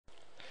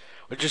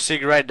What you're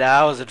seeing right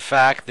now is in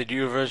fact the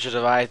new version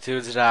of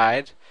iTunes 9.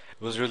 It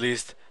was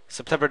released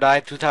September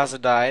 9,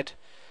 2009.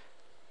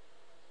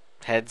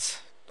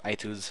 Hence,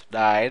 iTunes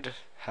 9.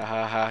 Ha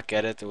ha ha,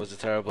 get it? It was a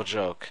terrible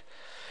joke.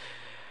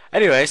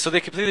 Anyway, so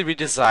they completely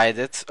redesigned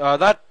it.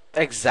 Not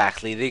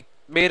exactly. They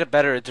made a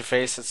better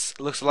interface. It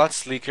looks a lot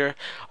sleeker,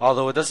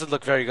 although it doesn't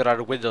look very good on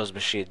a Windows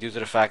machine due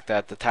to the fact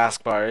that the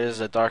taskbar is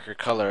a darker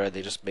color and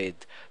they just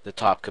made the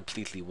top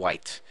completely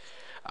white.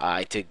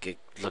 I think it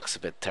looks a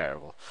bit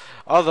terrible.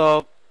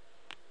 Although,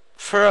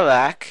 for a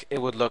Mac,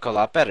 it would look a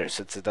lot better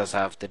since it does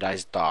have the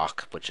nice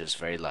dock, which is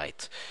very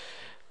light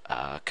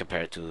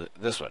compared to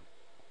this one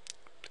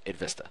in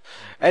Vista.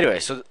 Anyway,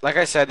 so like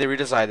I said, they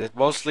redesigned it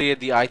mostly in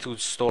the iTunes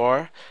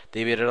store.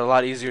 They made it a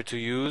lot easier to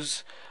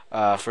use.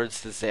 For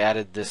instance, they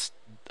added this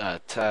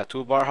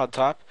toolbar on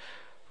top,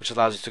 which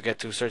allows you to get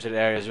to certain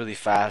areas really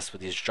fast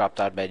with these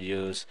drop-down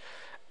menus,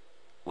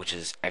 which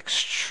is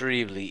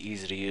extremely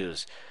easy to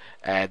use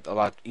and a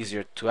lot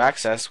easier to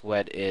access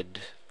when in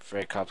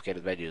very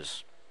complicated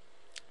menus.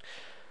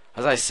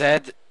 As I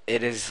said,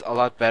 it is a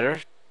lot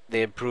better.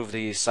 They improved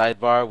the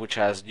sidebar, which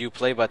has new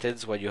play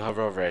buttons when you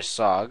hover over a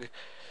song.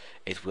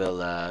 It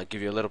will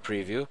give you a little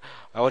preview.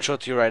 I won't show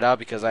it to you right now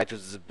because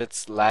iTunes is a bit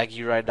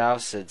laggy right now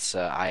since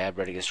I am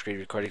running a screen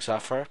recording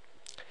software.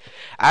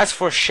 As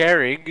for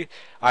sharing,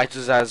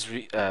 iTunes has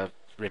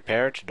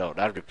repaired. No,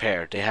 not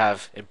repaired. They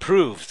have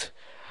improved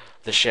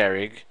the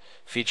sharing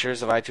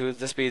features of iTunes.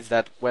 This means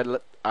that when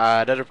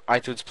another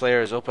iTunes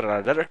player is open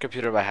on another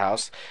computer in my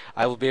house,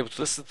 I will be able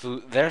to listen to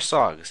their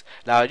songs.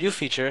 Now, a new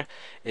feature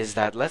is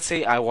that let's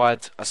say I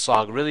want a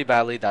song really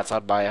badly that's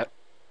on my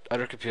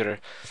other computer.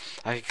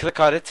 I can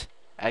click on it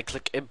and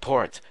click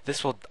import.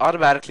 This will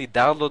automatically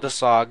download the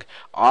song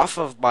off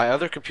of my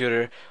other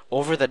computer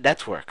over the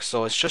network.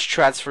 So it's just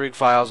transferring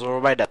files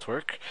over my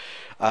network,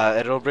 and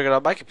it'll bring it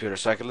on my computer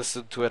so I can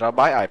listen to it on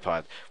my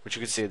iPod, which you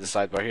can see in the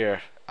sidebar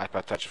here.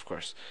 iPod Touch, of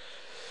course.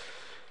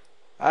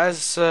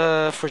 As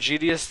for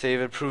Genius, they've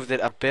improved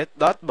it a bit,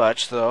 not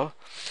much though.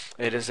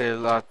 It is a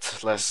lot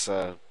less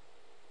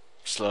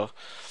slow.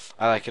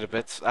 I like it a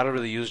bit. I don't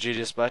really use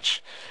Genius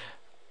much.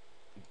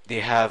 They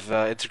have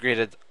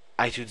integrated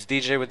iTunes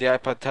DJ with the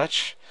iPod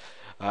Touch.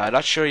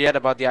 Not sure yet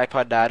about the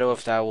iPod Nano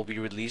if that will be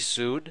released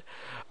soon.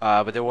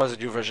 But there was a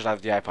new version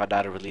of the iPod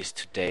Nano released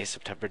today,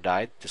 September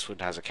 9th. This one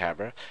has a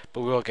camera, but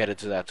we won't get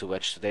into that too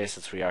much today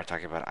since we are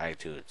talking about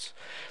iTunes.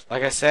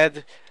 Like I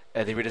said,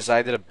 they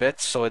redesigned it a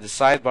bit. So in the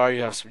sidebar,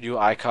 you have some new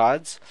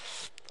icons.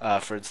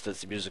 For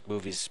instance, the music,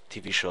 movies,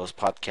 TV shows,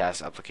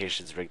 podcasts,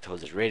 applications,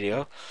 ringtones, and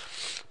radio.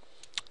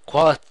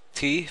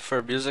 Quality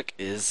for music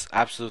is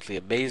absolutely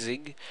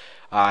amazing.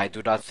 I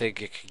do not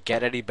think it could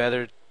get any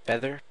better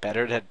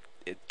than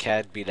it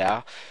can be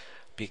now,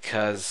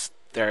 because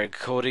their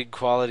encoding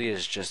quality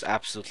is just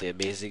absolutely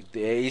amazing.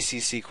 The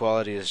ACC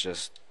quality is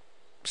just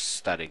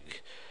stunning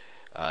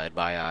in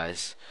my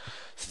eyes,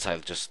 since I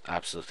just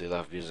absolutely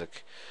love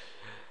music.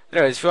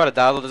 Anyways, if you want to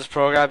download this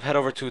program, head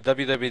over to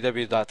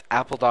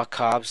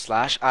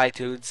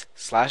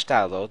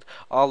www.apple.com/iTunes/download.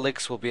 All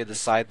links will be in the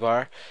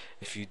sidebar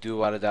if you do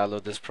want to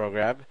download this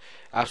program.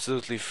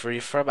 Absolutely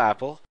free from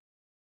Apple.